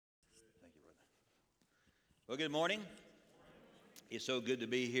Well, good morning. It's so good to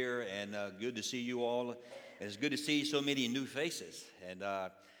be here and good to see you all. And it's good to see so many new faces. And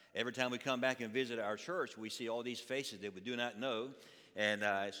every time we come back and visit our church, we see all these faces that we do not know. And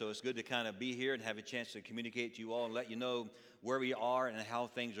so it's good to kind of be here and have a chance to communicate to you all and let you know where we are and how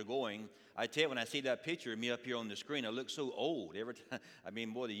things are going. I tell you, when I see that picture of me up here on the screen, I look so old every time. I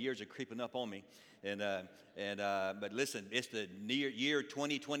mean, boy, the years are creeping up on me. But listen, it's the year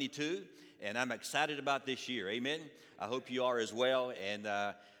 2022, and I'm excited about this year. Amen. I hope you are as well. And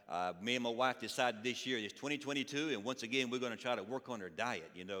me and my wife decided this year, it's 2022, and once again, we're going to try to work on our diet,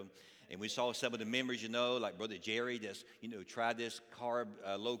 And we saw some of the members, like Brother Jerry, just, tried this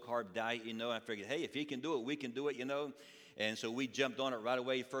low-carb diet, I figured, hey, if he can do it, we can do it, And so we jumped on it right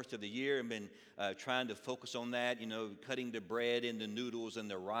away, first of the year, and been trying to focus on that, cutting the bread and the noodles and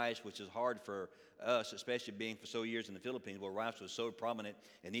the rice, which is hard for us, especially being for so years in the Philippines, where rice was so prominent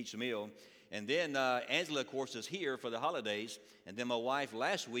in each meal. And then Angela, of course, is here for the holidays. And then my wife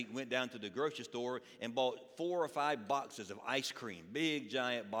last week went down to the grocery store and bought 4 or 5 boxes of ice cream, big,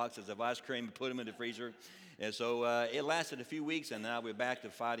 giant boxes of ice cream, and put them in the freezer. And so it lasted a few weeks, and now we're back to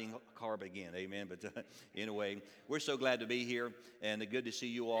fighting carb again. Amen. But anyway, we're so glad to be here, and good to see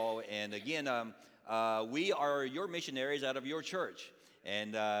you all. And again, we are your missionaries out of your church.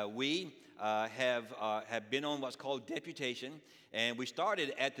 And we have been on what's called deputation. And we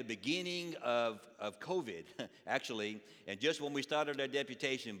started at the beginning of COVID, actually. And just when we started our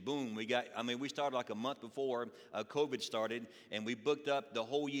deputation, boom, we started like a month before COVID started. And we booked up the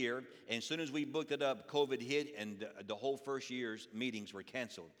whole year. And as soon as we booked it up, COVID hit, and the whole first year's meetings were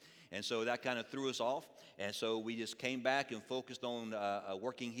canceled. And so that kind of threw us off. And so we just came back and focused on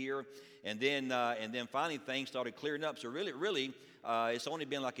working here. And then finally things started clearing up. So really, it's only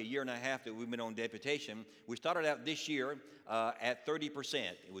been like a year and a half that we've been on deputation. We started out this year at 30%.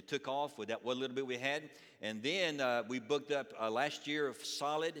 We took off with that one little bit we had. And then we booked up last year of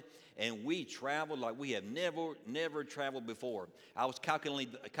solid, and we traveled like we have never traveled before. I was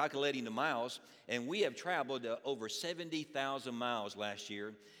calculating the miles, and we have traveled over 70,000 miles last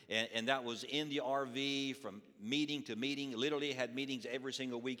year. And that was in the RV from meeting to meeting. Literally had meetings every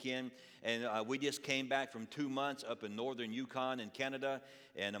single weekend. And we just came back from 2 months up in northern Yukon in Canada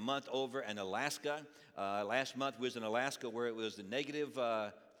and a month over in Alaska. Last month was in Alaska where it was the negative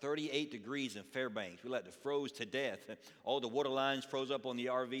 38 degrees in Fairbanks. We let it froze to death. All the water lines froze up on the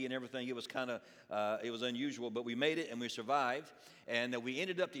RV and everything. It was it was unusual, but we made it and we survived. And we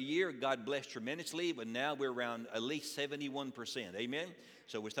ended up the year, God blessed tremendously, but now we're around at least 71%. Amen?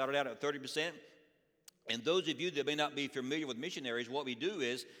 So we started out at 30%. And those of you that may not be familiar with missionaries, what we do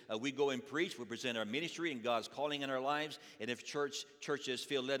is we go and preach, we present our ministry and God's calling in our lives. And if churches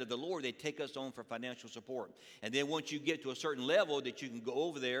feel led of the Lord, they take us on for financial support. And then once you get to a certain level that you can go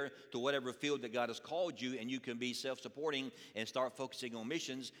over there to whatever field that God has called you, and you can be self-supporting and start focusing on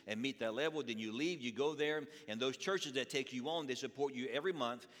missions and meet that level, then you leave, you go there, and those churches that take you on, they support you every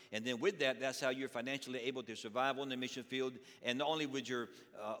month. And then with that, that's how you're financially able to survive on the mission field, and not only with your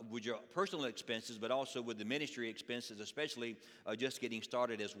personal expenses, but also with the ministry expenses, especially just getting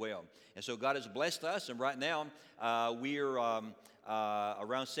started as well. And so God has blessed us, and right now we're around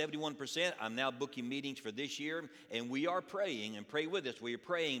 71%. I'm now booking meetings for this year, and we are praying, and pray with us. We are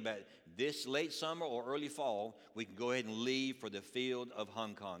praying that this late summer or early fall, we can go ahead and leave for the field of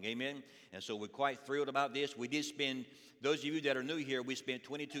Hong Kong. Amen? And so we're quite thrilled about this. We did spend, those of you that are new here, we spent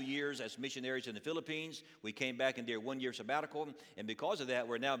 22 years as missionaries in the Philippines. We came back and did a 1-year sabbatical, and because of that,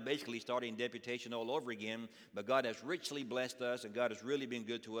 we're now basically starting deputation all over again. But God has richly blessed us, and God has really been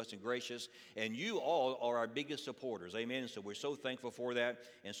good to us and gracious, and you all are our biggest supporters. Amen? So we're so thankful for that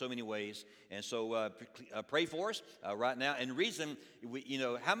in so many ways. And so pray for us right now. And the reason,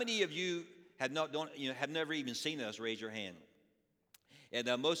 how many of you have never even seen us? Raise your hand. And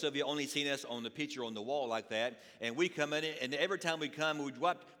most of you only seen us on the picture on the wall like that. And we come in, and every time we come,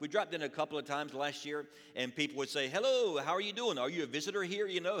 we dropped in a couple of times last year, and people would say, hello, how are you doing? Are you a visitor here?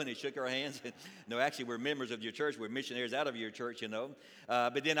 And they shook our hands. No, actually, we're members of your church. We're missionaries out of your church,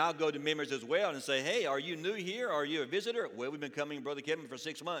 But then I'll go to members as well and say, hey, are you new here? Are you a visitor? Well, we've been coming, Brother Kevin, for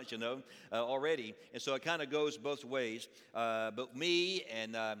 6 months, already. And so it kind of goes both ways. But me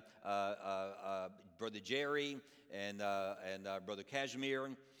and Brother Jerry, and Brother Kashmir,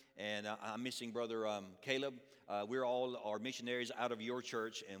 and I'm missing Brother Caleb. We're all our missionaries out of your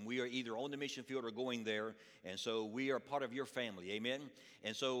church, and we are either on the mission field or going there, and so we are part of your family. Amen.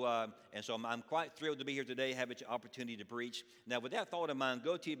 And so I'm quite thrilled to be here today, have an opportunity to preach. Now, with that thought in mind,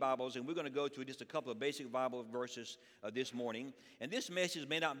 go to your Bibles, and we're going to go to just a couple of basic Bible verses this morning. And this message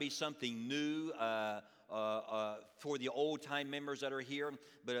may not be something new for the old-time members that are here.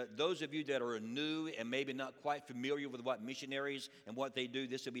 But those of you that are new and maybe not quite familiar with what missionaries and what they do,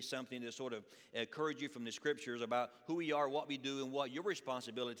 this will be something to sort of encourage you from the Scriptures about who we are, what we do, and what your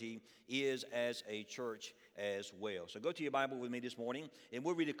responsibility is as a church as well. So go to your Bible with me this morning, and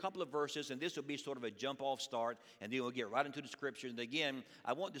we'll read a couple of verses, and this will be sort of a jump-off start, and then we'll get right into the Scriptures. And again,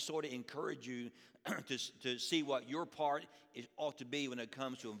 I want to sort of encourage you to see what your part ought to be when it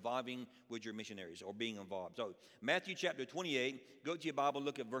comes to involving with your missionaries or being involved. So Matthew chapter 28, go to your Bible,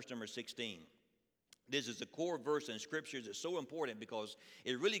 look at verse number 16. This is a core verse in Scriptures. It's so important because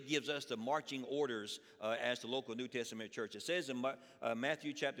it really gives us the marching orders as the local New Testament church. It says in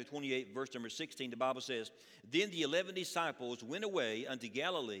Matthew chapter 28, verse number 16, the Bible says, "Then the 11 disciples went away unto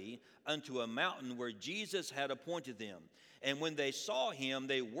Galilee, unto a mountain where Jesus had appointed them. And when they saw him,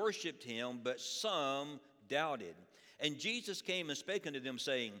 they worshipped him, but some doubted. And Jesus came and spake unto them,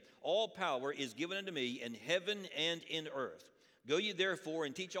 saying, All power is given unto me in heaven and in earth. Go ye therefore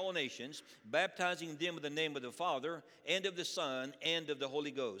and teach all nations, baptizing them in the name of the Father, and of the Son, and of the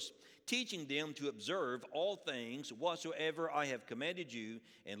Holy Ghost, teaching them to observe all things whatsoever I have commanded you.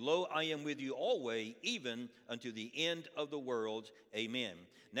 And lo, I am with you always, even unto the end of the world. Amen."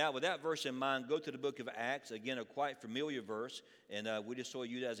 Now, with that verse in mind, go to the book of Acts. Again, a quite familiar verse, and we just saw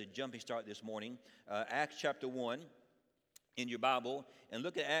you as a jumping start this morning. Acts chapter 1 in your Bible, and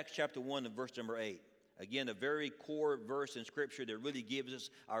look at Acts chapter 1 and verse number 8. Again, a very core verse in Scripture that really gives us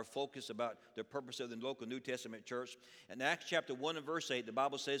our focus about the purpose of the local New Testament church. In Acts chapter 1 and verse 8, the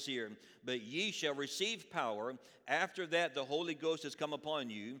Bible says here, "But ye shall receive power, after that the Holy Ghost has come upon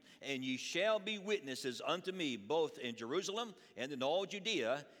you, and ye shall be witnesses unto me, both in Jerusalem and in all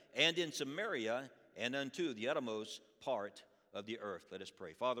Judea, and in Samaria, and unto the uttermost part of the earth." Let us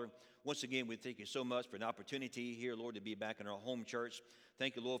pray. Father, once again, we thank you so much for an opportunity here, Lord, to be back in our home church.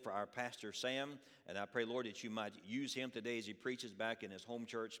 Thank you, Lord, for our pastor, Sam. And I pray, Lord, that you might use him today as he preaches back in his home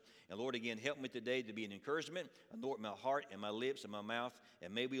church. And, Lord, again, help me today to be an encouragement, anoint my heart and my lips and my mouth.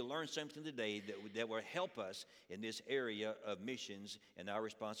 And may we learn something today that will help us in this area of missions and our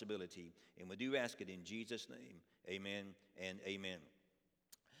responsibility. And we do ask it in Jesus' name. Amen and amen.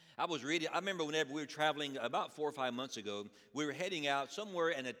 I remember whenever we were traveling about 4 or 5 months ago, we were heading out somewhere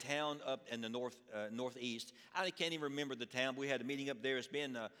in a town up in the northeast. I can't even remember the town. We had a meeting up there. It's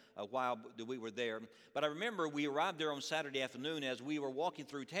been a while that we were there. But I remember we arrived there on Saturday afternoon. As we were walking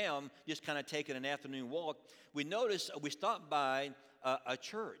through town, just kind of taking an afternoon walk, we stopped by a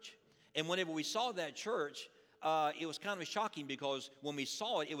church. And whenever we saw that church, it was kind of shocking because when we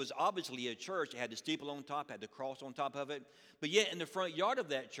saw it, it was obviously a church. It had the steeple on top, had the cross on top of it. But yet in the front yard of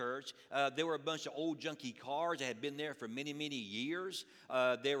that church, there were a bunch of old junky cars that had been there for many, many years.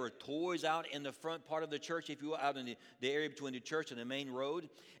 There were toys out in the front part of the church, if you will, out in the area between the church and the main road.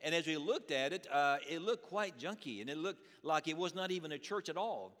 And as we looked at it, it looked quite junky, and it looked like it was not even a church at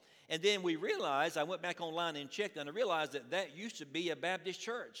all. And then we realized, I went back online and checked, and I realized that used to be a Baptist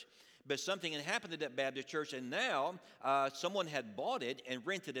church. But something had happened to that Baptist church, and now someone had bought it and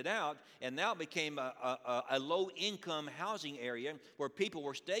rented it out, and now it became a low-income housing area where people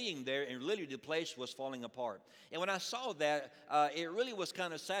were staying there, and literally the place was falling apart. And when I saw that, it really was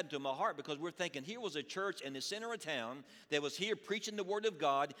kind of sad to my heart because we're thinking here was a church in the center of town that was here preaching the Word of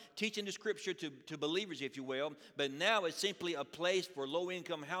God, teaching the Scripture to believers, if you will, but now it's simply a place for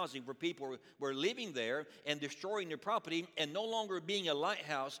low-income housing where people were living there and destroying their property and no longer being a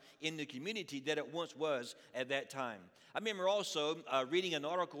lighthouse in the community that it once was at that time. I remember also reading an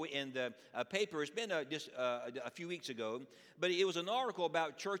article in the paper. It's been just a few weeks ago, but it was an article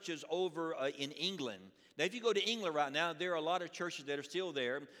about churches over in England. Now, if you go to England right now, there are a lot of churches that are still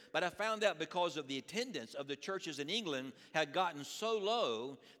there, but I found out because of the attendance of the churches in England had gotten so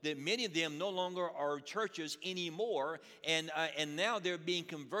low that many of them no longer are churches anymore, and now they're being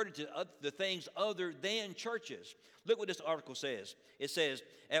converted to the things other than churches. Look what this article says. It says,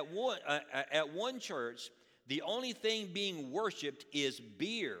 at one church, the only thing being worshiped is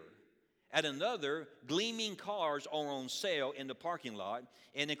beer. At another, gleaming cars are on sale in the parking lot.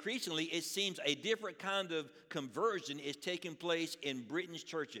 And increasingly, it seems a different kind of conversion is taking place in Britain's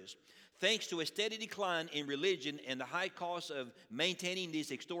churches. Thanks to a steady decline in religion and the high cost of maintaining these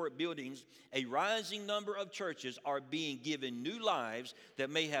historic buildings, a rising number of churches are being given new lives that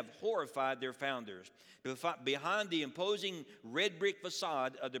may have horrified their founders. Behind the imposing red brick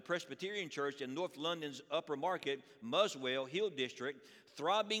facade of the Presbyterian Church in North London's Upper Market, Muswell Hill District,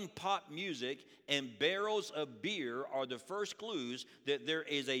 throbbing pop music and barrels of beer are the first clues that there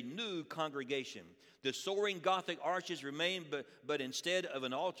is a new congregation. The soaring Gothic arches remain, but instead of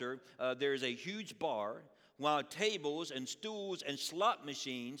an altar, there is a huge bar. while tables and stools and slot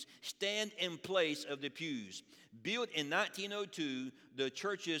machines stand in place of the pews. Built in 1902, the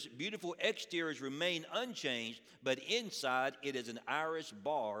church's beautiful exteriors remain unchanged, but inside it is an Irish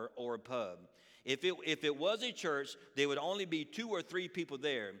bar or a pub. If it was a church, there would only be 2 or 3 people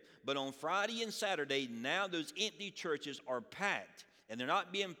there. But on Friday and Saturday, now those empty churches are packed. And they're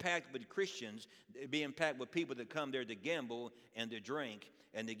not being packed with Christians. They're being packed with people that come there to gamble and to drink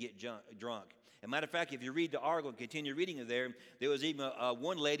and to get drunk. As a matter of fact, if you read the article and continue reading it there was even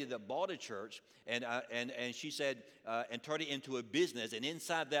one lady that bought a church, and she said, and turned it into a business. And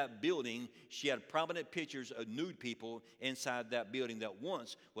inside that building, she had prominent pictures of nude people inside that building that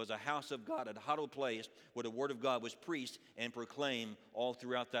once was a house of God, a huddled place where the Word of God was preached and proclaimed all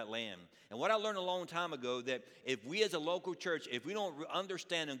throughout that land. And what I learned a long time ago, that if we as a local church, if we don't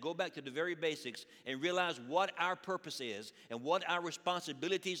understand and go back to the very basics and realize what our purpose is and what our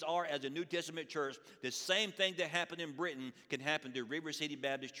responsibilities are as a New Testament church, the same thing that happened in Britain can happen to River City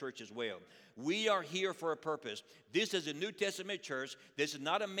Baptist Church as well. We are here for a purpose. This is a New Testament church. This is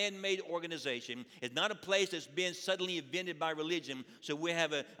not a man-made organization. It's not a place that's been suddenly invented by religion, so we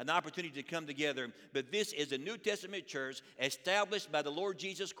have an opportunity to come together. But this is a New Testament church established by the Lord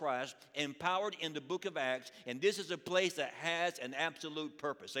Jesus Christ, empowered in the book of Acts, and this is a place that has an absolute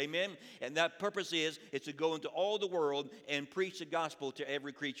purpose. Amen? And that purpose is to go into all the world and preach the gospel to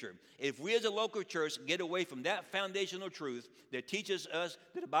every creature. If we as a local church get away from that foundational truth that teaches us,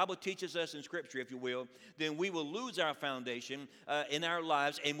 that the Bible teaches us in Scripture, if you will, then we will lose our foundation in our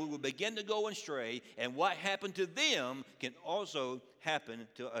lives, and we will begin to go astray, and what happened to them can also happen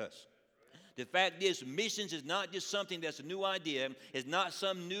to us. The fact is, missions is not just something that's a new idea. It's not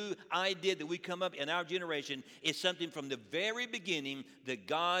some new idea that we come up in our generation. It's something from the very beginning that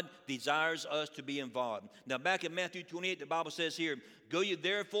God desires us to be involved. Now, back in Matthew 28, the Bible says here, "Go ye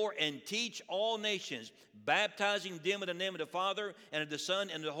therefore and teach all nations, baptizing them in the name of the Father and of the Son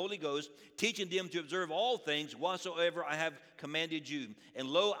and of the Holy Ghost, teaching them to observe all things whatsoever I have commanded you. And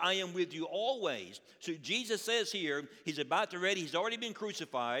lo, I am with you always." So Jesus says here, he's about to ready. He's already been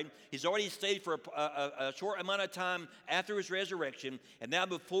crucified. He's already stayed for a short amount of time after his resurrection. And now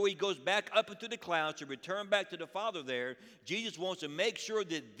before he goes back up into the clouds to return back to the Father there, Jesus wants to make sure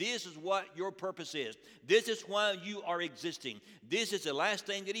that this is what your purpose is. This is why you are existing. This is the last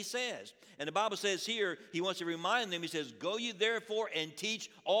thing that he says. And the Bible says here, he wants to remind them, he says, "Go ye therefore and teach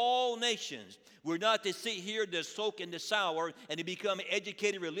all nations." We're not to sit here to soak in the sour and to become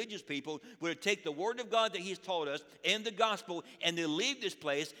educated religious people. We're to take the Word of God that he's taught us and the gospel and to leave this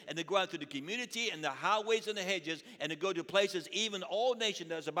place and to go out to the community and the highways and the hedges and to go to places, even all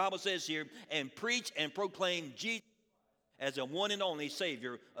nations, as the Bible says here, and preach and proclaim Jesus as a one and only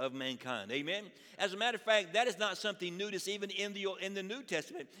Savior of mankind. Amen? As a matter of fact, that is not something new that's even in the New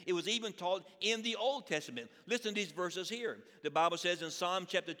Testament. It was even taught in the Old Testament. Listen to these verses here. The Bible says in Psalm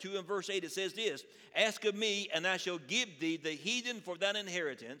chapter 2 and verse 8, it says this, "Ask of me, and I shall give thee the heathen for thine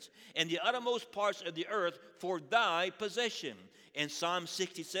inheritance, and the uttermost parts of the earth for thy possession." In Psalm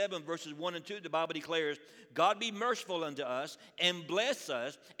 67, verses 1 and 2, the Bible declares, "God be merciful unto us, and bless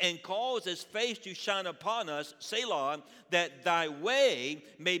us, and cause his face to shine upon us, Selah, that thy way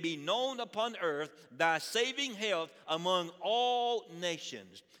may be known upon earth, thy saving health among all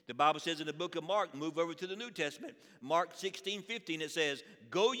nations." The Bible says in the book of Mark, move over to the New Testament, Mark 16:15, it says,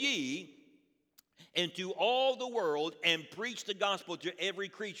 "Go ye into all the world and preach the gospel to every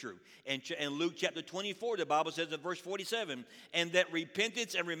creature." And Luke chapter 24, the Bible says in verse 47, "And that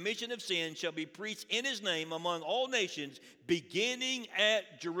repentance and remission of sins shall be preached in his name among all nations, beginning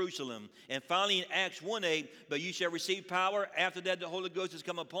at Jerusalem." And finally in Acts 1:8, "But you shall receive power. After that the Holy Ghost has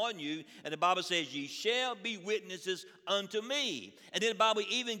come upon you." And the Bible says, "Ye shall be witnesses unto me." And then the Bible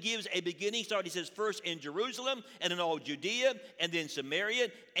even gives a beginning start. He says, first in Jerusalem, and in all Judea, and then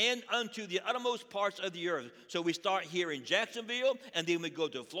Samaria, and unto the uttermost parts of the earth. So we start here in Jacksonville, and then we go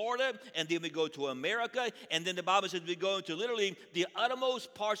to Florida, and then we go to America, and then the Bible says we go into literally the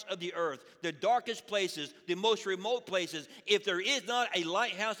uttermost parts of the earth, the darkest places, the most remote places. If there is not a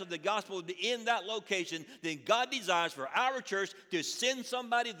lighthouse of the gospel in that location, then God desires for our church to send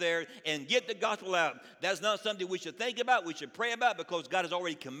somebody there and get the gospel out. That's not something we should think about, we should pray about, because God has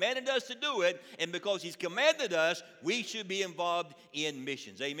already commanded us to do it, and because he's commanded us, we should be involved in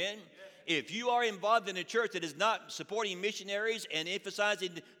missions. Amen? If you are involved in a church that is not supporting missionaries and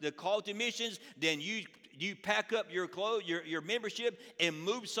emphasizing the call to missions, then you pack up your clothes, your membership, and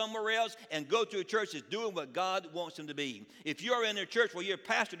move somewhere else and go to a church that's doing what God wants them to be. If you are in a church where your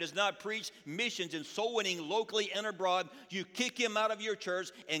pastor does not preach missions and soul winning locally and abroad, you kick him out of your church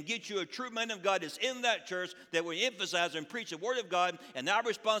and get you a true man of God that's in that church that will emphasize and preach the Word of God and our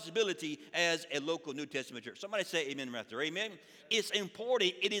responsibility as a local New Testament church. Somebody say amen right there. Amen. It's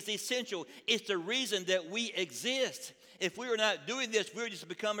important. It is essential. It's the reason that we exist. If we are not doing this, we're just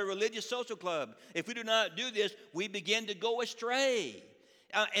become a religious social club. If we do not do this, we begin to go astray.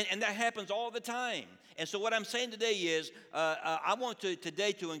 And that happens all the time. And so what I'm saying today is I want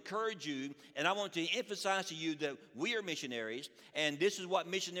today to encourage you, and I want to emphasize to you that we are missionaries, and this is what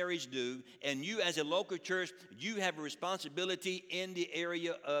missionaries do. And you as a local church, you have a responsibility in the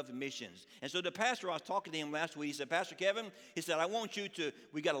area of missions. And so the pastor, I was talking to him last week, he said, Pastor Kevin, he said, I want you to,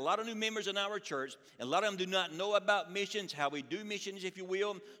 we got a lot of new members in our church, and a lot of them do not know about missions, how we do missions, if you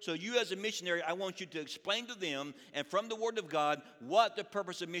will. So you as a missionary, I want you to explain to them, and from the Word of God, what the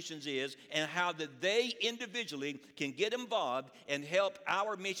purpose of missions is, and how that they individually can get involved and help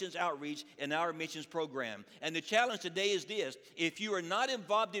our missions outreach and our missions program. And the challenge today is this: if you are not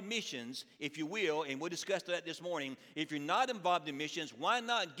involved in missions, if you will, and we'll discuss that this morning, if you're not involved in missions, why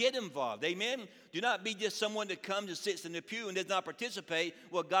not get involved? Amen? Do not be just someone that comes and sits in the pew and does not participate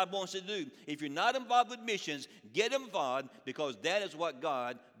what God wants to do. If you're not involved with missions, get involved, because that is what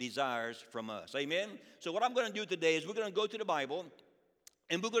God desires from us. Amen? So what I'm going to do today is we're going to go to the Bible,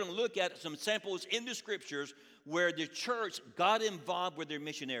 and we're going to look at some samples in the Scriptures where the church got involved with their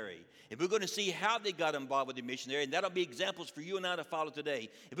missionary. And we're going to see how they got involved with the missionary, and that'll be examples for you and I to follow today.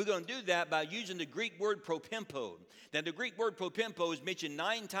 And we're going to do that by using the Greek word propempo. Now, the Greek word propempo is mentioned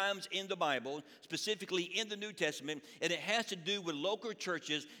 9 times in the Bible, specifically in the New Testament, and it has to do with local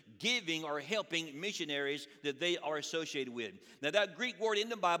churches giving or helping missionaries that they are associated with. Now, that Greek word in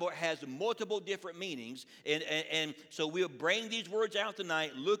the Bible has multiple different meanings, and so we'll bring these words out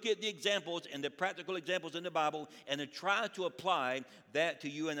tonight, look at the examples and the practical examples in the Bible, and to try to apply that to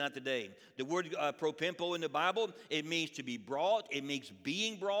you and I today. The word propempo in the Bible, it means to be brought, it means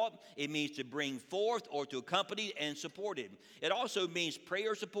being brought, it means to bring forth or to accompany and supported. It also means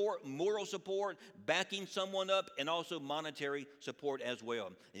prayer support, moral support, backing someone up, and also monetary support as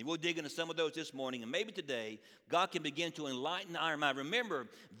well. And we'll dig into some of those this morning, and maybe today God can begin to enlighten our mind. Remember,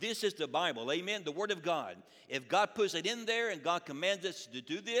 this is the Bible, amen, the Word of God. If God puts it in there and God commands us to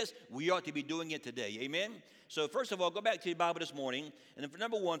do this, we ought to be doing it today, amen. So first of all, go back to your Bible this morning. And for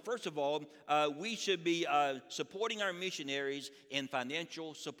number one, first of all, we should be supporting our missionaries in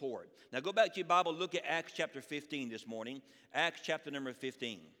financial support. Now go back to your Bible, look at Acts chapter 15 this morning. Acts chapter number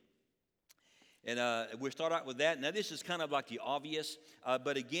 15. And we'll start out with that. Now this is kind of like the obvious,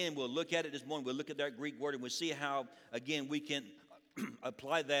 but again, we'll look at it this morning. We'll look at that Greek word and we'll see how, again, we can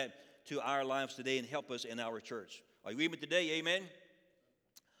apply that to our lives today and help us in our church. Are you with me today? Amen?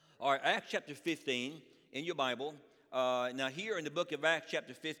 All right, Acts chapter 15. In your Bible. Now here in the book of Acts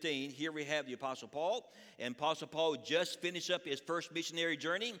chapter 15, here we have the Apostle Paul. And Apostle Paul just finished up his first missionary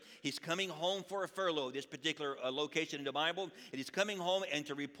journey. He's coming home for a furlough, this particular location in the Bible. And he's coming home and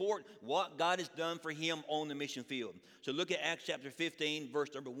to report what God has done for him on the mission field. So look at Acts chapter 15,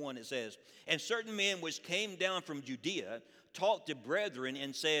 verse number 1. It says, And certain men which came down from Judea taught the brethren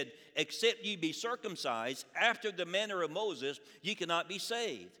and said, Except ye be circumcised after the manner of Moses, ye cannot be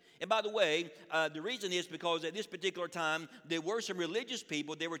saved. And by the way, the reason is because at this particular time, there were some religious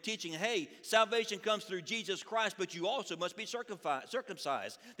people. They were teaching, hey, salvation comes through Jesus Christ, but you also must be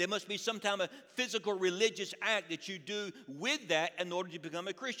circumcised. There must be some kind of physical religious act that you do with that in order to become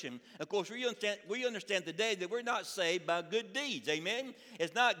a Christian. Of course, we understand today that we're not saved by good deeds. Amen?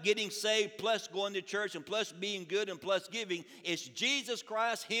 It's not getting saved plus going to church and plus being good and plus giving. It's Jesus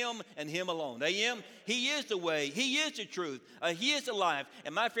Christ, Him, and Him alone. Amen? He is the way. He is the truth. He is the life.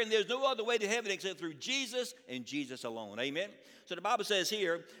 And my friend, there's no other way to heaven except through Jesus and Jesus alone. Amen? So the Bible says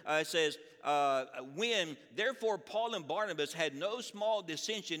here, it says, when therefore Paul and Barnabas had no small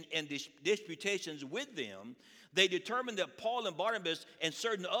dissension and disputations with them, they determined that Paul and Barnabas and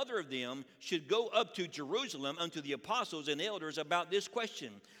certain other of them should go up to Jerusalem unto the apostles and elders about this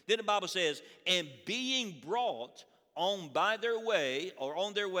question. Then the Bible says, and being brought on their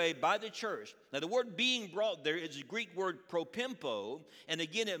way by the church. Now the word being brought there is the Greek word propempo, and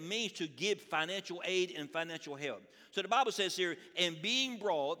again it means to give financial aid and financial help. So the Bible says here, and being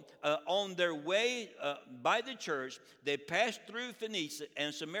brought on their way by the church, they passed through Phoenicia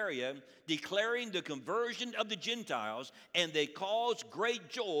and Samaria, declaring the conversion of the Gentiles, and they caused great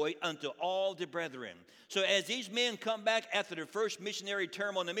joy unto all the brethren. So as these men come back after their first missionary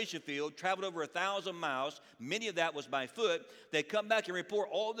term on the mission field, traveled over 1,000 miles, many of that was travels by foot. They come back and report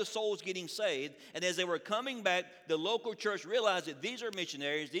all the souls getting saved. And as they were coming back, the local church realized that these are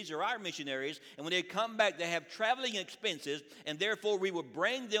missionaries, these are our missionaries. And when they come back, they have traveling expenses, and therefore we will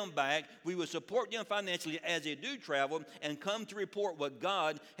bring them back. We will support them financially as they do travel and come to report what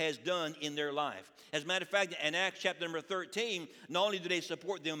God has done in their life. As a matter of fact, in Acts chapter number 13, not only do they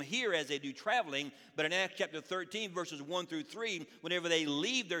support them here as they do traveling, but in Acts chapter 13, verses 1 through 3, whenever they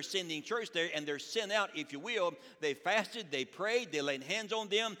leave their sending church there and they're sent out, if you will, they fasted, they prayed, they laid hands on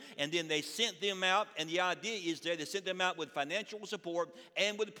them, and then they sent them out. And the idea is that they sent them out with financial support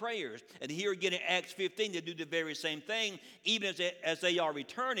and with prayers. And here again in Acts 15, they do the very same thing, even as they are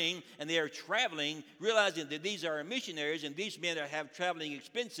returning and they are traveling, realizing that these are missionaries and these men have traveling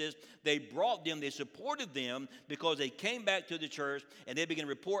expenses. They brought them, they supported them because they came back to the church and they began to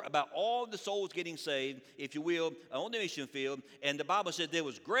report about all the souls getting saved, if you will, on the mission field. And the Bible said there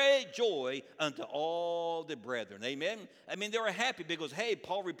was great joy unto all the brethren. Amen? I mean, they were happy because, hey,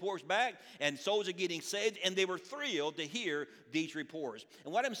 Paul reports back and souls are getting saved, and they were thrilled to hear these reports.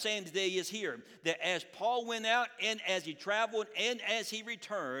 And what I'm saying today is here, that as Paul went out and as he traveled and as he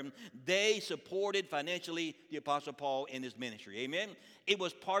returned, they supported financially the Apostle Paul in his ministry. Amen? It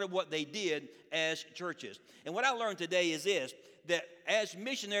was part of what they did as churches. And what I learned today is this, that as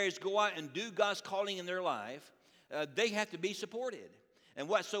missionaries go out and do God's calling in their life, they have to be supported. And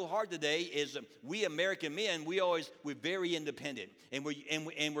what's so hard today is we American men, we're very independent, and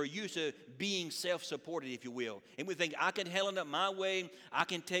we're used to being self-supported, if you will. And we think, I can handle it my way, I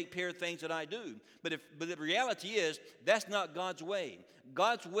can take care of things that I do. But the reality is, that's not God's way.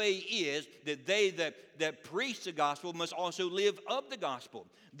 God's way is that they that preach the gospel must also live up the gospel.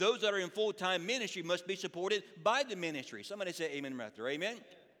 Those that are in full-time ministry must be supported by the ministry. Somebody say amen right there. Amen?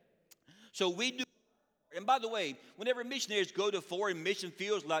 So we do. And by the way, whenever missionaries go to foreign mission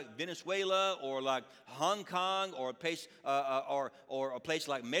fields like Venezuela or like Hong Kong or a place or a place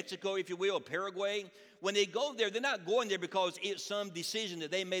like Mexico, if you will, or Paraguay, when they go there, they're not going there because it's some decision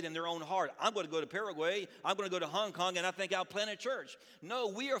that they made in their own heart. I'm going to go to Paraguay, I'm going to go to Hong Kong, and I think I'll plant a church. No,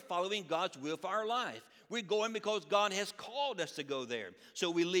 we are following God's will for our life. We're going because God has called us to go there.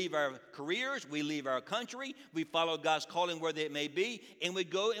 So we leave our careers, we leave our country, we follow God's calling where it may be, and we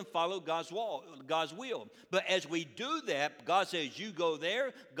go and follow God's will. But as we do that, God says, you go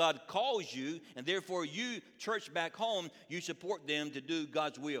there, God calls you, and therefore you, church back home, you support them to do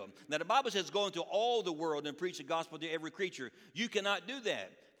God's will. Now the Bible says go into all the world and preach the gospel to every creature. You cannot do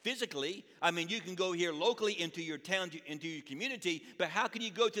that. Physically, I mean, you can go here locally into your town, into your community, but how can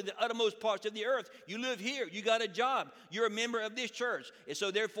you go to the uttermost parts of the earth? You live here. You got a job. You're a member of this church. And so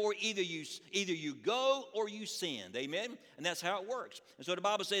therefore, either you go or you send. Amen? And that's how it works. And so the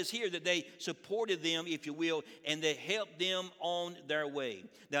Bible says here that they supported them, if you will, and they helped them on their way.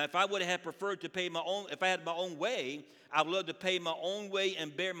 Now, if I would have preferred to pay my own, if I had my own way, I would love to pay my own way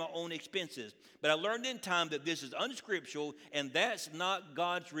and bear my own expenses. But I learned in time that this is unscriptural, and that's not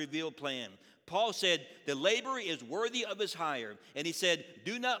God's revealed plan. Paul said, the laborer is worthy of his hire. And he said,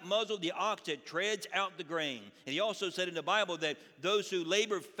 do not muzzle the ox that treads out the grain. And he also said in the Bible that those who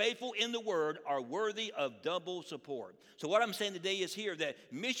labor faithful in the word are worthy of double support. So what I'm saying today is here that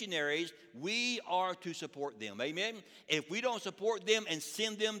missionaries, we are to support them. Amen? If we don't support them and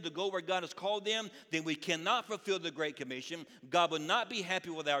send them to go where God has called them, then we cannot fulfill the Great Commission. God will not be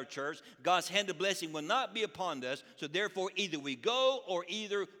happy with our church. God's hand of blessing will not be upon us. So therefore, either we go or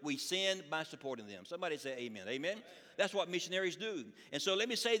either we send by supporting them. Somebody say amen. Amen? That's what missionaries do. And so let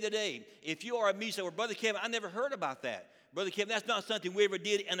me say today, if you are a missionary, well, Brother Kevin, I never heard about that. Brother Kevin, that's not something we ever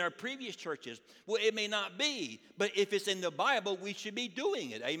did in our previous churches. Well, it may not be, but if it's in the Bible, we should be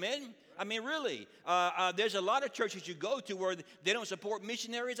doing it. Amen? I mean, really, there's a lot of churches you go to where they don't support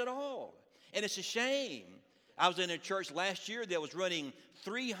missionaries at all. And it's a shame. I was in a church last year that was running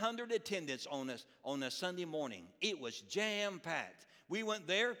 300 attendants on a Sunday morning. It was jam-packed. We went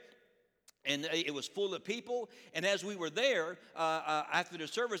there. And it was full of people. And as we were there, after the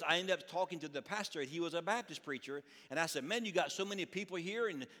service, I ended up talking to the pastor. He was a Baptist preacher. And I said, man, you got so many people here,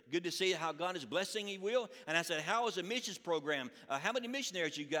 and good to see how God is blessing you will. And I said, how is the missions program? How many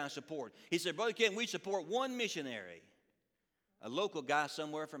missionaries you guys support? He said, Brother Ken, we support one missionary, a local guy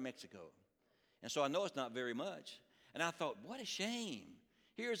somewhere from Mexico. And so I know it's not very much. And I thought, what a shame.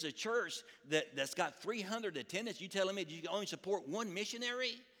 Here's a church that's got 300 attendants. You telling me you only support one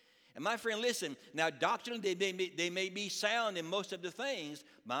missionary? And my friend, listen, now doctrinally they may be sound in most of the things.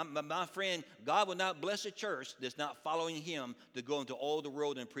 My friend, God will not bless a church that's not following him to go into all the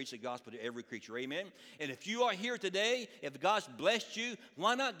world and preach the gospel to every creature. Amen? And if you are here today, if God's blessed you,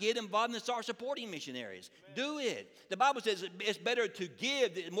 why not get involved and start supporting missionaries? Amen. Do it. The Bible says it's better to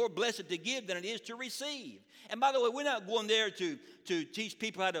give, it's more blessed to give than it is to receive. And by the way, we're not going there to teach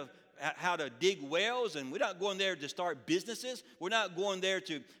people how to dig wells, and we're not going there to start businesses. We're not going there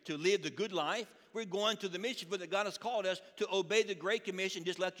to live the good life. We're going to the mission field that God has called us to obey the Great Commission,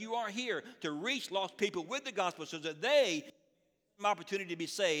 just like you are here, to reach lost people with the gospel so that they have an opportunity to be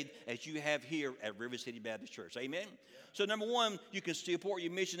saved as you have here at River City Baptist Church. Amen? So number one, you can support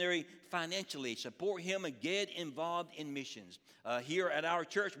your missionary financially. Support him and get involved in missions. Here at our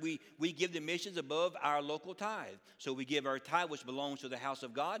church, we give the missions above our local tithe. So we give our tithe, which belongs to the house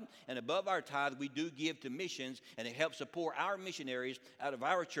of God. And above our tithe, we do give to missions. And it helps support our missionaries out of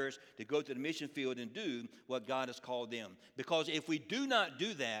our church to go to the mission field and do what God has called them. Because if we do not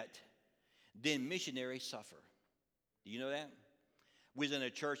do that, then missionaries suffer. Do you know that? We was in a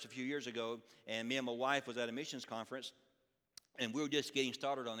church a few years ago, and me and my wife was at a missions conference, and we were just getting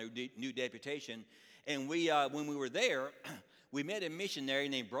started on a new deputation. And when we were there, we met a missionary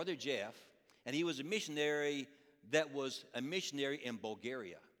named Brother Jeff, and he was a missionary that was a missionary in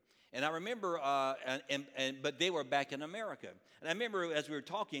Bulgaria. And I remember, but they were back in America. And I remember as we were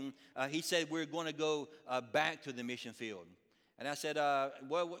talking, he said, we're going to go back to the mission field. And I said,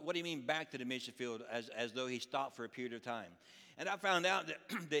 well, what do you mean back to the mission field, as though he stopped for a period of time? And I found out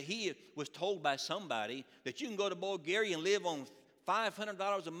that he was told by somebody that you can go to Bulgaria and live on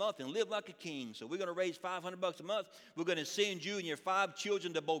 $500 a month and live like a king. So we're going to raise $500 a month. We're going to send you and your 5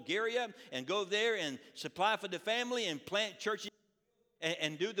 children to Bulgaria and go there and supply for the family and plant churches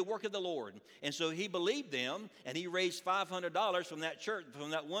and do the work of the Lord. And so he believed them, and he raised $500 from that church,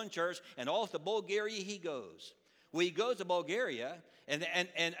 from that one church, and off to Bulgaria he goes. Well, he goes to Bulgaria, and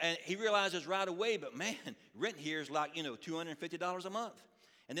he realizes right away, but man, rent here is like, $250 a month.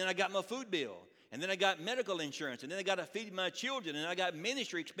 And then I got my food bill, and then I got medical insurance, and then I got to feed my children, and I got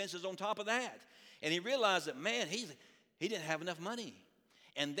ministry expenses on top of that. And he realized that, man, he didn't have enough money.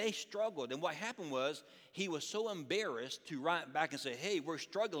 And they struggled. And what happened was he was so embarrassed to write back and say, hey, we're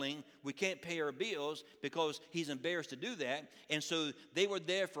struggling. We can't pay our bills, because he's embarrassed to do that. And so they were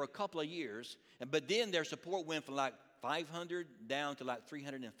there for a couple of years. But then their support went from like 500 down to like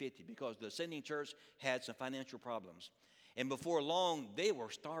 350 because the sending church had some financial problems. And before long, they were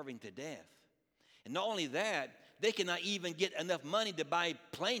starving to death. And not only that, they cannot even get enough money to buy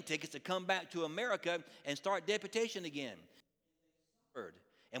plane tickets to come back to America and start deputation again.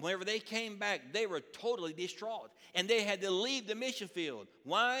 And whenever they came back, they were totally distraught. And they had to leave the mission field.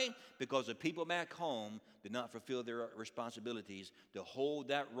 Why? Because the people back home did not fulfill their responsibilities to hold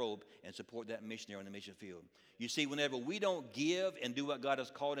that rope and support that missionary on the mission field. You see, whenever we don't give and do what God has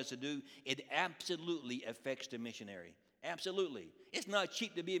called us to do, it absolutely affects the missionary. Absolutely. It's not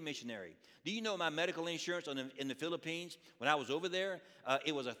cheap to be a missionary. Do you know my medical insurance in the Philippines, when I was over there,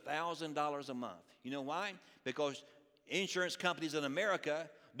 it was $1,000 a month. You know why? Because insurance companies in America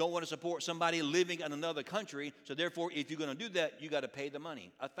don't want to support somebody living in another country. So therefore, if you're going to do that, you got to pay the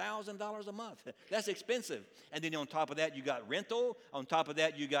money. $1,000 a month. That's expensive. And then on top of that, you got rental. On top of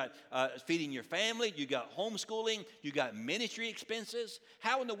that, you got feeding your family. You got homeschooling. You got ministry expenses.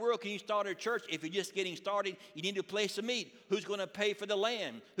 How in the world can you start a church if you're just getting started? You need a place to meet. Who's going to pay for the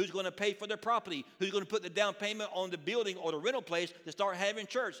land? Who's going to pay for the property? Who's going to put the down payment on the building or the rental place to start having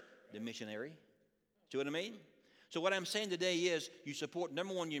church? The missionary. See what I mean? So what I'm saying today is you support,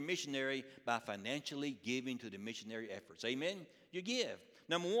 number one, your missionary by financially giving to the missionary efforts. Amen? You give.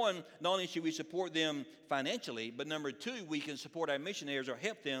 Number one, not only should we support them financially, but number two, we can support our missionaries or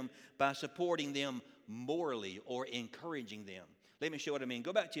help them by supporting them morally or encouraging them. Let me show what I mean.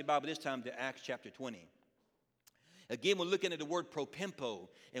 Go back to your Bible this time to Acts chapter 20. Again, we're looking at the word propempo.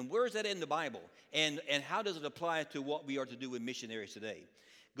 And where is that in the Bible? And how does it apply to what we are to do with missionaries today?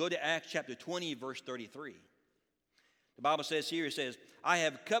 Go to Acts chapter 20, verse 33. The Bible says here, it says, I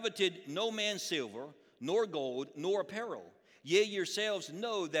have coveted no man's silver, nor gold, nor apparel. Ye yourselves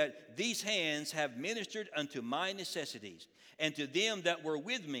know that these hands have ministered unto my necessities, and to them that were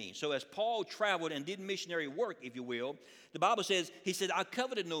with me. So as Paul traveled and did missionary work, if you will, the Bible says, he said, I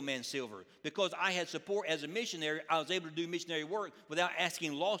coveted no man's silver. Because I had support as a missionary, I was able to do missionary work without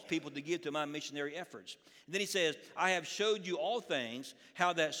asking lost people to give to my missionary efforts. And then he says, I have showed you all things,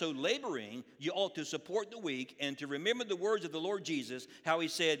 how that so laboring you ought to support the weak, and to remember the words of the Lord Jesus, how he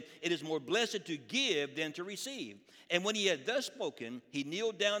said, it is more blessed to give than to receive. And when he had thus spoken, he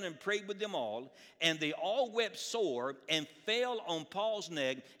kneeled down and prayed with them all, and they all wept sore and fell on Paul's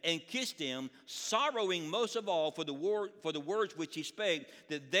neck and kissed him, sorrowing most of all for the words which he spake,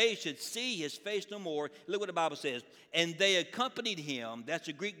 that they should see his face no more. Look what the Bible says. And they accompanied him. That's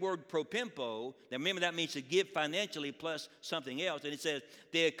the Greek word propempo. Now remember, that means to give financially plus something else. And it says,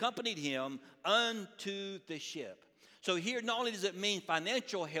 they accompanied him unto the ship. So here, not only does it mean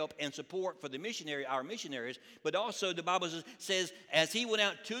financial help and support for the missionary, our missionaries, but also the Bible says as he went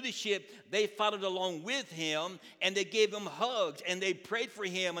out to the ship, they followed along with him, and they gave him hugs, and they prayed for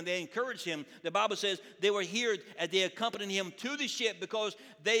him, and they encouraged him. The Bible says they were here as they accompanied him to the ship because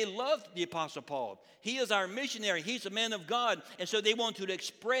they loved the Apostle Paul. He is our missionary. He's a man of God, and so they wanted to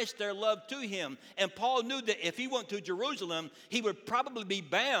express their love to him. And Paul knew that if he went to Jerusalem, he would probably be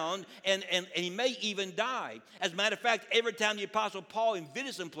bound, and he may even die. As a matter of fact, every time the Apostle Paul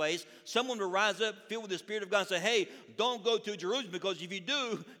visited some place, someone would rise up filled with the Spirit of God and say, hey, don't go to Jerusalem, because if you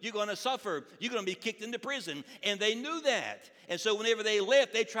do, you're going to suffer. You're going to be kicked into prison. And they knew that. And so whenever they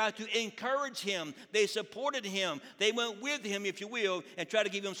left, they tried to encourage him. They supported him. They went with him, if you will, and tried to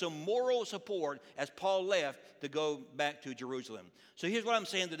give him some moral support as Paul left to go back to Jerusalem. So here's what I'm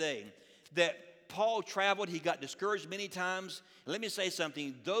saying today, that Paul traveled. He got discouraged many times. And let me say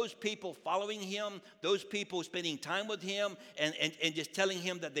something. Those people following him, those people spending time with him and just telling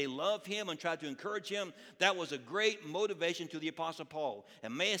him that they love him and tried to encourage him, that was a great motivation to the Apostle Paul.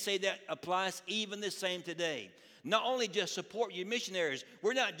 And may I say that applies even the same today. Not only just support your missionaries.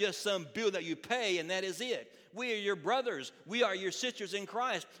 We're not just some bill that you pay and that is it. We are your brothers. We are your sisters in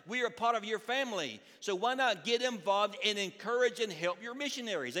Christ. We are a part of your family. So why not get involved and encourage and help your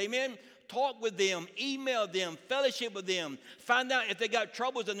missionaries? Amen? Talk with them, email them, fellowship with them. Find out if they got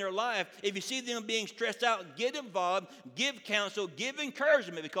troubles in their life. If you see them being stressed out, get involved, give counsel, give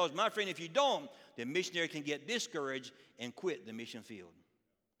encouragement. Because, my friend, if you don't, the missionary can get discouraged and quit the mission field.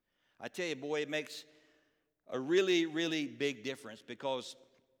 I tell you, boy, it makes a really, really big difference, because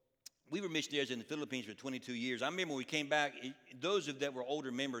we were missionaries in the Philippines for 22 years. I remember when we came back, those of that were older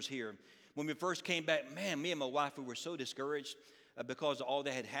members here, when we first came back, man, me and my wife, we were so discouraged because of all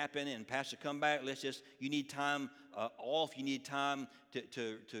that had happened. And Pastor, come back, you need time off, you need time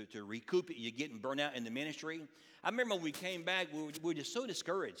to recoup it. You're getting burnt out in the ministry. I remember when we came back, we were just so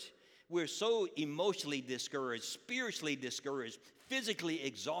discouraged. We were so emotionally discouraged, spiritually discouraged, physically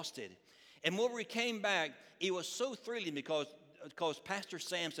exhausted. And when we came back, it was so thrilling because Pastor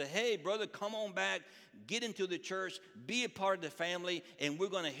Sam said, hey, brother, come on back, get into the church, be a part of the family, and we're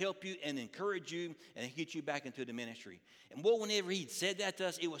going to help you and encourage you and get you back into the ministry. And boy, whenever he said that to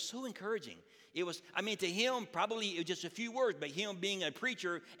us, it was so encouraging. It was, to him, probably it was just a few words, but him being a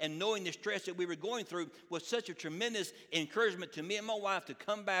preacher and knowing the stress that we were going through was such a tremendous encouragement to me and my wife to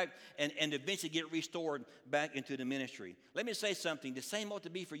come back and eventually get restored back into the ministry. Let me say something. The same ought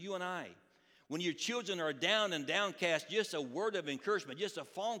to be for you and I. When your children are down and downcast, just a word of encouragement, just a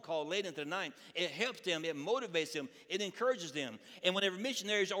phone call late into the night, it helps them, it motivates them, it encourages them. And whenever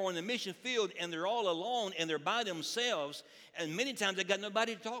missionaries are on the mission field and they're all alone and they're by themselves, and many times they got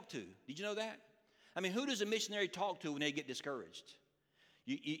nobody to talk to. Did you know that? Who does a missionary talk to when they get discouraged?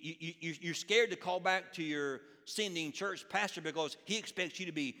 You're scared to call back to your sending church pastor because he expects you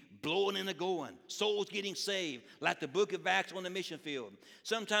to be blowing and going, souls getting saved, like the book of Acts on the mission field.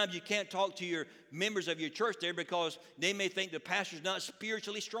 Sometimes you can't talk to your members of your church there because they may think the pastor's not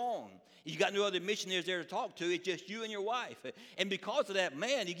spiritually strong. You got no other missionaries there to talk to. It's just you and your wife. And because of that,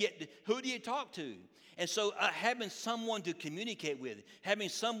 man, who do you talk to? And so having someone to communicate with, having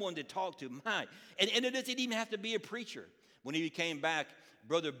someone to talk to, and it doesn't even have to be a preacher. When he came back,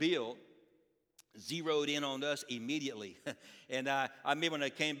 Brother Bill zeroed in on us immediately. And I remember when I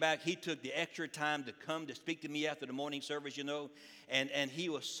came back, he took the extra time to come to speak to me after the morning service, and he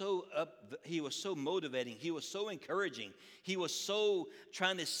was so motivating. He was so encouraging. He was so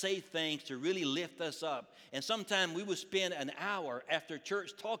trying to say things to really lift us up. And sometimes we would spend an hour after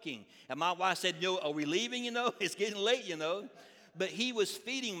church talking. And my wife said, are we leaving, It's getting late, But he was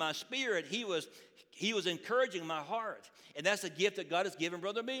feeding my spirit. He was encouraging my heart. And that's a gift that God has given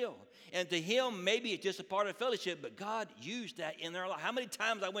Brother Bill. And to him, maybe it's just a part of fellowship, but God used that in their life. How many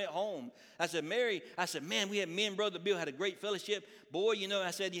times I went home, I said, Mary, man, me and Brother Bill had a great fellowship. Boy,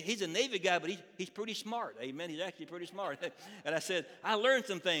 I said, he's a Navy guy, but he's pretty smart. Amen. He's actually pretty smart. And I said, I learned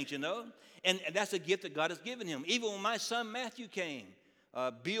some things, And that's a gift that God has given him. Even when my son Matthew came,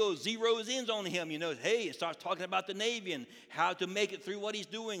 Bill zeroes in on him, hey, and starts talking about the Navy and how to make it through what he's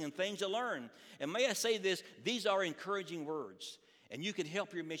doing and things to learn. And may I say this, these are encouraging words, and you can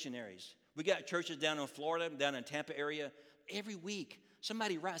help your missionaries. We got churches down in Florida, down in Tampa area. Every week,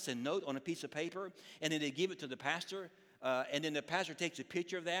 somebody writes a note on a piece of paper, and then they give it to the pastor. and then the pastor takes a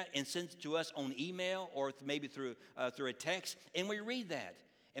picture of that and sends it to us on email or maybe through a text, and we read that.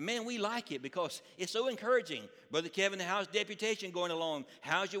 And man, we like it because it's so encouraging. Brother Kevin, how's deputation going along?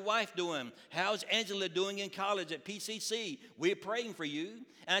 How's your wife doing? How's Angela doing in college at PCC? We're praying for you.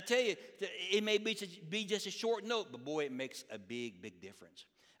 And I tell you, it may be just a short note, but boy, it makes a big, big difference.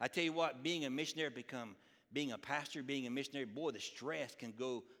 I tell you what, being a missionary, being a pastor, being a missionary, boy, the stress can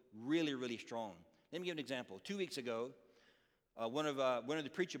go really, really strong. Let me give an example. 2 weeks ago, one of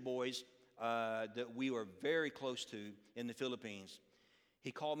the preacher boys that we were very close to in the Philippines,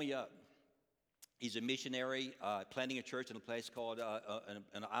 he called me up. He's a missionary planting a church in a place called,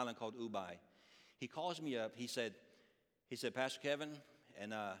 an island called Ubay. He calls me up. He said, Pastor Kevin,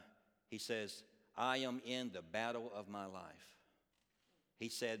 and he says, I am in the battle of my life. He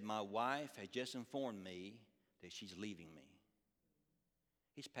said, my wife has just informed me that she's leaving me.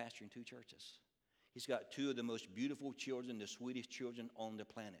 He's pastoring 2 churches. He's got 2 of the most beautiful children, the sweetest children on the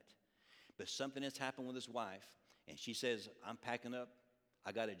planet. But something has happened with his wife, and she says, I'm packing up.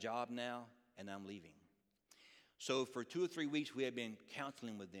 I got a job now, and I'm leaving. So for 2 or 3 weeks, we have been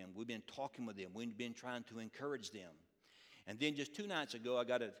counseling with them. We've been talking with them. We've been trying to encourage them. And then just 2 nights ago,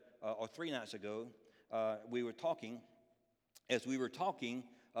 or 3 nights ago, we were talking. As we were talking,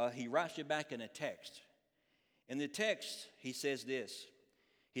 he writes it back in a text. In the text, he says this.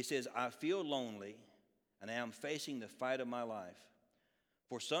 He says, I feel lonely, and I am facing the fight of my life.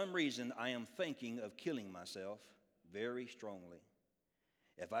 For some reason, I am thinking of killing myself very strongly.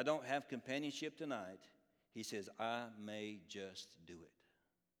 If I don't have companionship tonight, he says, I may just do it.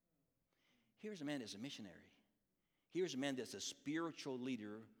 Here's a man that's a missionary. Here's a man that's a spiritual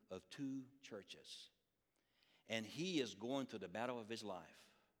leader of 2 churches. And he is going through the battle of his life.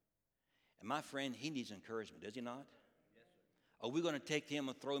 And my friend, he needs encouragement, does he not? Yes, sir. Are we going to take him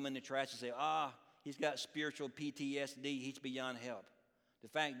and throw him in the trash and say, he's got spiritual PTSD, he's beyond help? The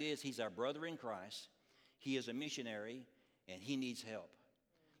fact is, he's our brother in Christ. He is a missionary, and he needs help.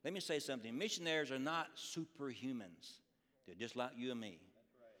 Let me say something. Missionaries are not superhumans. They're just like you and me.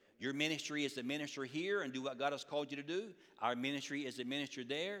 Your ministry is the ministry here and do what God has called you to do. Our ministry is the ministry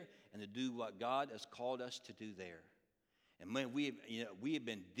there and to do what God has called us to do there. And when we have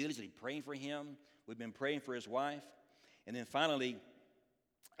been diligently praying for him. We've been praying for his wife. And then finally,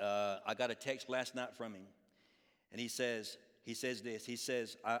 I got a text last night from him. And he says this. He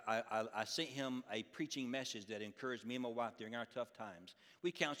says, I sent him a preaching message that encouraged me and my wife during our tough times.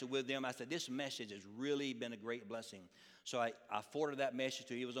 We counseled with them. I said, this message has really been a great blessing. So I forwarded that message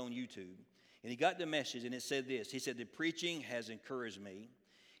to him. It was on YouTube. And he got the message, and it said this. He said, the preaching has encouraged me.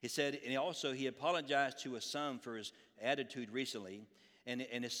 He said, and also he apologized to his son for his attitude recently. And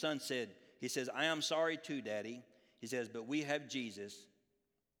his son said, he says, I am sorry too, Daddy. He says, but we have Jesus,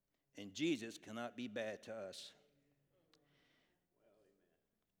 and Jesus cannot be bad to us.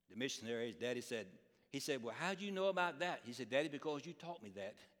 The missionary's daddy said, well, how do you know about that? He said, Daddy, because you taught me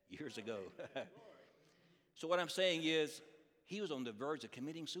that years ago. So what I'm saying is, he was on the verge of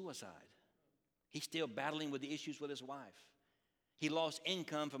committing suicide. He's still battling with the issues with his wife. He lost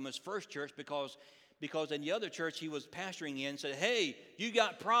income from his first church because in the other church he was pastoring in said, hey, you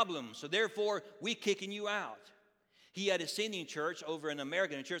got problems, so therefore we kicking you out. He had a sending church over in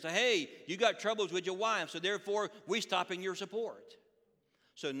American church said, hey, you got troubles with your wife, so therefore we stopping your support.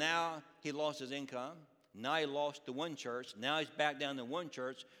 So now he lost his income. Now he lost the one church. Now he's back down to one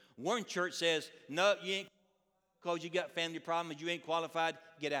church. One church says, no, you ain't, because you got family problems, you ain't qualified,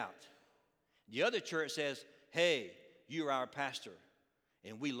 get out. The other church says, hey, you're our pastor,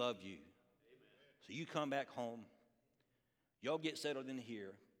 and we love you. Amen. So you come back home. Y'all get settled in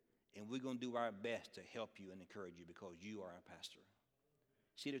here, and we're going to do our best to help you and encourage you because you are our pastor.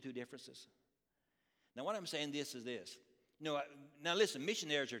 See the 2 differences? Now, what I'm saying is this. Now listen,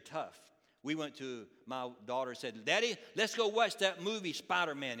 missionaries are tough. We went to, my daughter said, Daddy, let's go watch that movie,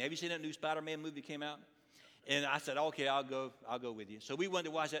 Spider-Man. Have you seen that new Spider-Man movie came out? And I said, okay, I'll go with you. So we went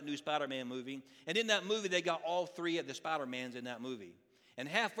to watch that new Spider-Man movie. And in that movie, they got all 3 of the Spider-Mans in that movie. And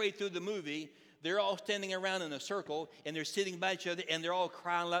halfway through the movie, they're all standing around in a circle, and they're sitting by each other, and they're all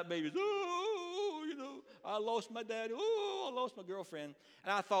crying like babies. I lost my daddy. I lost my girlfriend.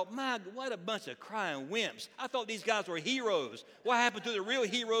 And I thought, my, what a bunch of crying wimps. I thought these guys were heroes. What happened to the real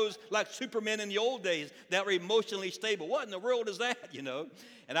heroes like Superman in the old days that were emotionally stable? What in the world is that,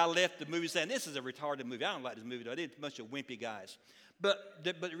 And I left the movie saying, this is a retarded movie. I don't like this movie, though. It's a bunch of wimpy guys. But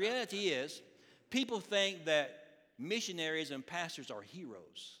the reality is, people think that missionaries and pastors are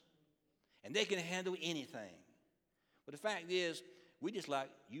heroes. And they can handle anything. But the fact is, we just like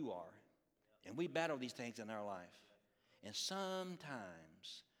you are. And we battle these things in our life. And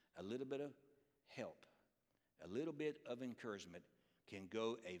sometimes a little bit of help, A little bit of encouragement can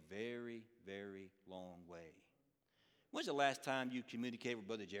go a very, very long way. When's the last time you communicated with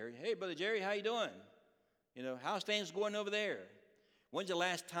Brother Jerry? Hey, Brother Jerry, how you doing? You know, how's things going over there? When's the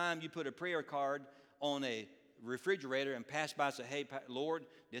last time you put a prayer card on a refrigerator and passed by and said, hey, Lord,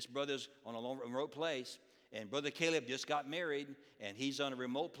 this brother's on a remote place, and Brother Caleb just got married, and he's on a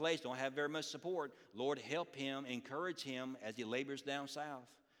remote place, don't have very much support. Lord, help him, encourage him as he labors down south.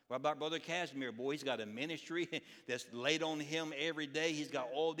 What about Brother Casimir? Boy, he's got a ministry that's laid on him every day. He's got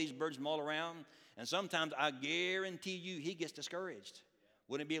all these burdens all around. And sometimes I guarantee you he gets discouraged.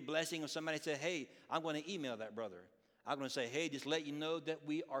 Wouldn't it be a blessing if somebody said, hey, I'm going to email that brother. I'm going to say, hey, just let you know that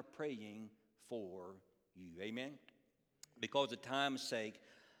we are praying for you. Amen? Because of time's sake,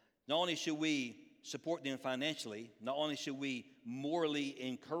 not only should we support them financially, not only should we morally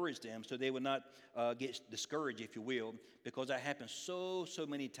encourage them so they would not get discouraged, if you will, because that happens so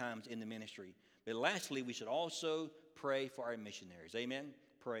many times in the ministry. But lastly, we should also pray for our missionaries. Amen?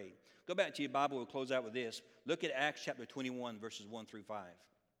 Pray. Go back to your Bible. We'll close out with this. Look at Acts chapter 21, verses 1 through 5.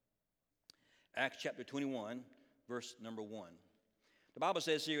 Acts chapter 21, verse number 1. The Bible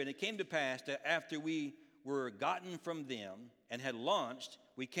says here, and it came to pass that after we were gotten from them and had launched,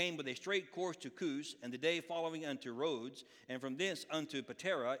 we came with a straight course to Kos, and the day following unto Rhodes, and from thence unto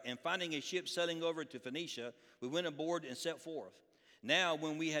Patara, and finding a ship sailing over to Phoenicia, we went aboard and set forth. Now,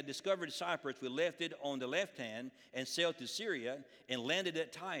 when we had discovered Cyprus, we left it on the left hand and sailed to Syria and landed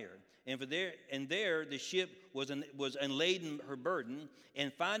at Tyre. And there the ship was unladen her burden.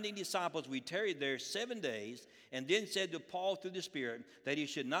 And finding disciples, we tarried there 7 days, and then said to Paul through the Spirit that he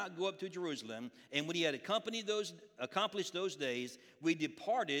should not go up to Jerusalem. And when he had accomplished those days, we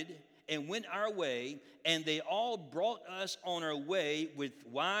departed and went our way, and they all brought us on our way with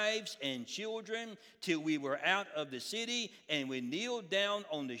wives and children till we were out of the city, and we kneeled down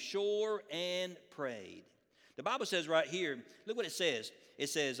on the shore and prayed. The Bible says right here, look what it says. It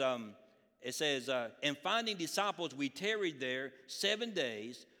says, and finding disciples, we tarried there 7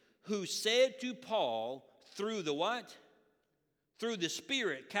 days, who said to Paul through the what? Through the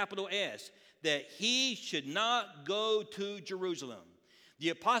Spirit, capital S, that he should not go to Jerusalem. The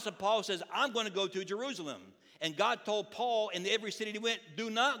Apostle Paul says, I'm going to go to Jerusalem. And God told Paul in every city he went, do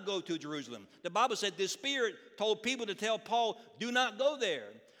not go to Jerusalem. The Bible said the Spirit told people to tell Paul, do not go there.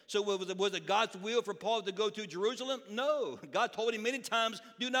 So was it God's will for Paul to go to Jerusalem? No. God told him many times,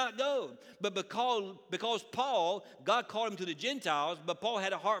 do not go. But because Paul, God called him to the Gentiles, but Paul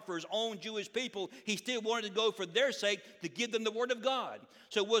had a heart for his own Jewish people, he still wanted to go for their sake to give them the word of God.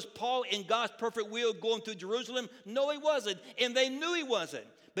 So was Paul in God's perfect will going to Jerusalem? No, he wasn't. And they knew he wasn't.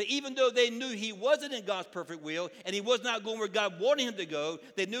 But even though they knew he wasn't in God's perfect will and he was not going where God wanted him to go,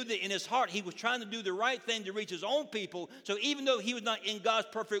 they knew that in his heart he was trying to do the right thing to reach his own people. So even though he was not in God's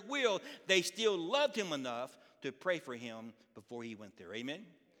perfect will, they still loved him enough to pray for him before he went there. Amen?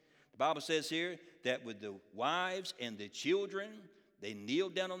 The Bible says here that with the wives and the children, they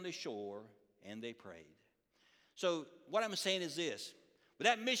kneeled down on the shore and they prayed. So what I'm saying is this. But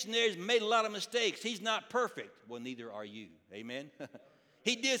that missionary's made a lot of mistakes. He's not perfect. Well, neither are you. Amen?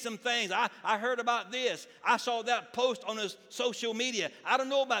 He did some things. I heard about this. I saw that post on his social media. I don't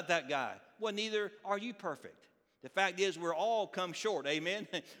know about that guy. Well, neither are you perfect. The fact is we're all come short. Amen.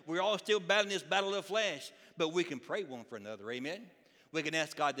 We're all still battling this battle of the flesh. But we can pray one for another. Amen. We can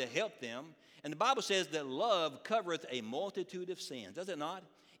ask God to help them. And the Bible says that love covereth a multitude of sins. Does it not?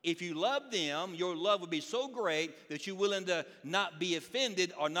 If you love them, your love will be so great that you're willing to not be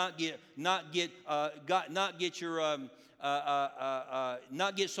offended or not get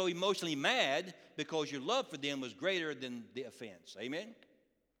so emotionally mad because your love for them was greater than the offense. Amen?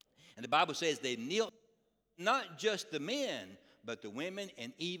 And the Bible says they knelt, not just the men, but the women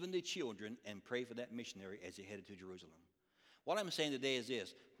and even the children, and pray for that missionary as he headed to Jerusalem. What I'm saying today is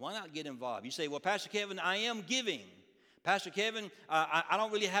this. Why not get involved? You say, well, Pastor Kevin, I am giving. Pastor Kevin, I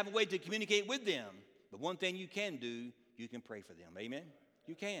don't really have a way to communicate with them. But one thing you can do, you can pray for them. Amen?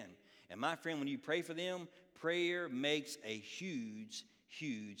 You can. And my friend, when you pray for them, prayer makes a huge,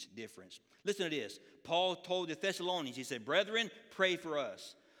 huge difference. Listen to this. Paul told the Thessalonians, he said, brethren, pray for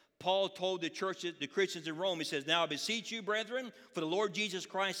us. Paul told the Christians in Rome, he says, now I beseech you, brethren, for the Lord Jesus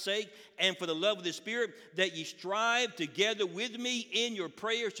Christ's sake and for the love of the Spirit, that ye strive together with me in your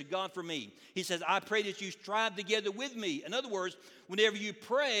prayers to God for me. He says, I pray that you strive together with me. In other words, whenever you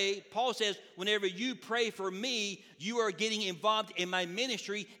pray, Paul says, whenever you pray for me, you are getting involved in my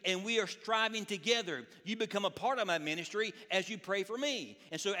ministry and we are striving together. You become a part of my ministry as you pray for me.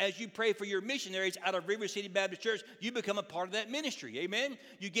 And so as you pray for your missionaries out of River City Baptist Church, you become a part of that ministry. Amen?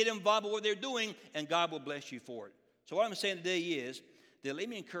 You get involved with what they're doing and God will bless you for it. So what I'm saying today is that let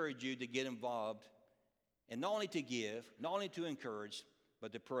me encourage you to get involved And not only to give, not only to encourage,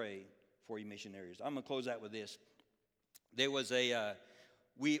 but to pray for you missionaries. I'm going to close out with this. There was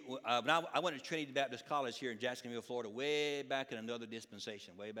when I went to Trinity Baptist College here in Jacksonville, Florida, way back in another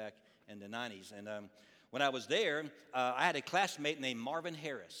dispensation, way back in the 90s. And when I was there, I had a classmate named Marvin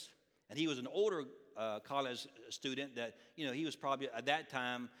Harris. And he was an older college student that, he was probably, at that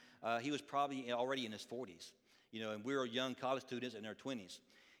time, he was probably already in his 40s. And we were young college students in our 20s.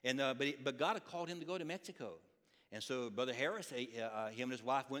 And but God had called him to go to Mexico. And so Brother Harris, him and his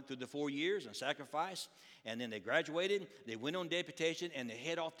wife went through the 4 years and sacrifice, and then they graduated, they went on deputation, and they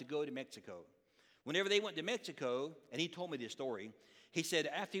head off to go to Mexico. Whenever they went to Mexico, and he told me this story, he said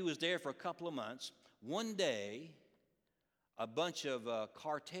after he was there for a couple of months, one day, a bunch of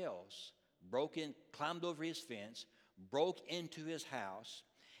cartels climbed over his fence, broke into his house,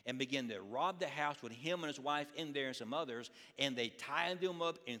 and began to rob the house with him and his wife in there and some others, and they tied them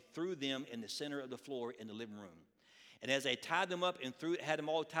up and threw them in the center of the floor in the living room. And as they tied them up and had them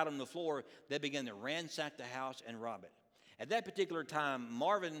all tied on the floor, they began to ransack the house and rob it. At that particular time,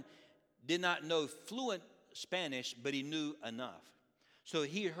 Marvin did not know fluent Spanish, but he knew enough. So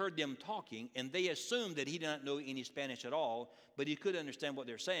he heard them talking, and they assumed that he did not know any Spanish at all, but he could understand what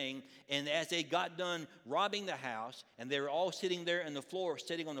they're saying. And as they got done robbing the house, and they were all sitting there on the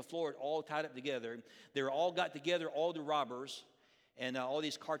floor, all tied up together, they were all got together, all the robbers and all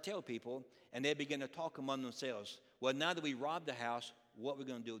these cartel people, and they began to talk among themselves. Well, now that we robbed the house, what are we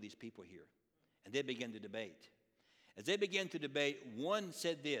going to do with these people here? And they began to debate. As they began to debate, one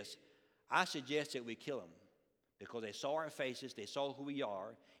said this: I suggest that we kill them, because they saw our faces, they saw who we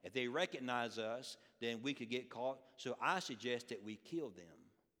are. If they recognize us, then we could get caught. So I suggest that we kill them.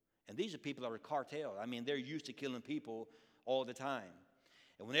 And these are people that are cartel. I mean, they're used to killing people all the time.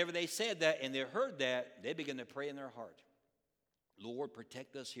 And whenever they said that and they heard that, they began to pray in their heart. Lord,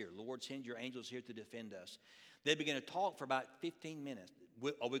 protect us here. Lord, send your angels here to defend us. They began to talk for about 15 minutes.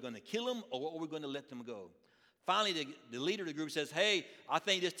 Are we going to kill them, or are we going to let them go? Finally, the leader of the group says, hey, I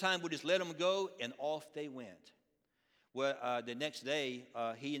think this time we'll just let them go, and off they went. Well, the next day,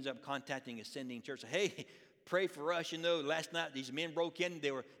 he ends up contacting a sending church. Hey, pray for us. Last night these men broke in.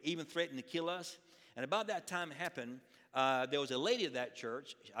 They were even threatening to kill us. And about that time happened, there was a lady of that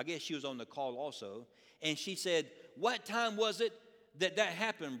church. I guess she was on the call also. And she said, what time was it that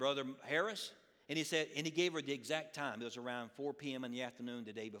happened, Brother Harris? And he gave her the exact time. It was around 4 p.m. in the afternoon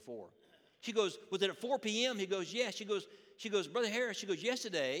the day before. She goes, was it at 4 p.m.? He goes, yes. She goes, Brother Harris, she goes,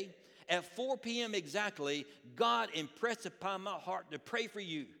 yesterday at 4 p.m. exactly, God impressed upon my heart to pray for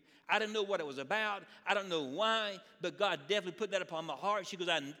you. I didn't know what it was about. I don't know why, but God definitely put that upon my heart. She goes,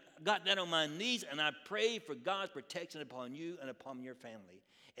 I got down on my knees and I prayed for God's protection upon you and upon your family.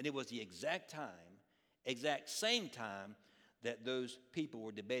 And it was the exact same time that those people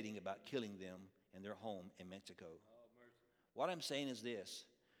were debating about killing them in their home in Mexico. What I'm saying is this: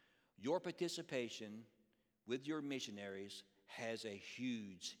 your participation with your missionaries has a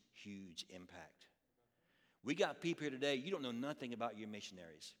huge, huge impact. We got people here today, you don't know nothing about your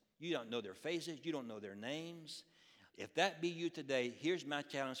missionaries. You don't know their faces, you don't know their names. If that be you today, here's my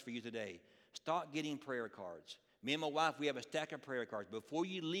challenge for you today. Start getting prayer cards. Me and my wife, we have a stack of prayer cards. Before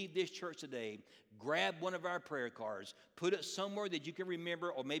you leave this church today, grab one of our prayer cards, put it somewhere that you can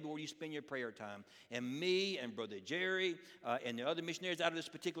remember, or maybe where you spend your prayer time. And me and Brother Jerry and the other missionaries out of this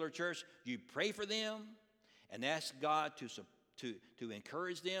particular church, you pray for them and ask God to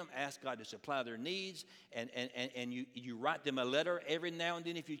encourage them, ask God to supply their needs, and you write them a letter every now and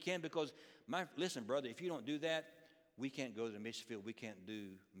then if you can, because, listen, brother, if you don't do that, we can't go to the mission field. We can't do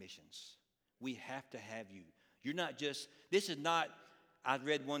missions. We have to have you. You're not just, this is not, I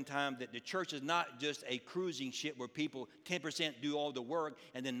read one time that the church is not just a cruising ship where people 10% do all the work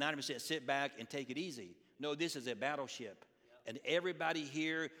and then 90% sit back and take it easy. No, this is a battleship. And everybody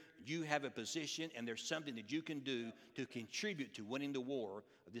here, you have a position, and there's something that you can do to contribute to winning the war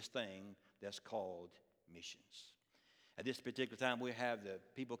of this thing that's called missions. At this particular time, we have the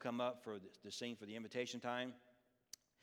people come up to sing for the invitation time.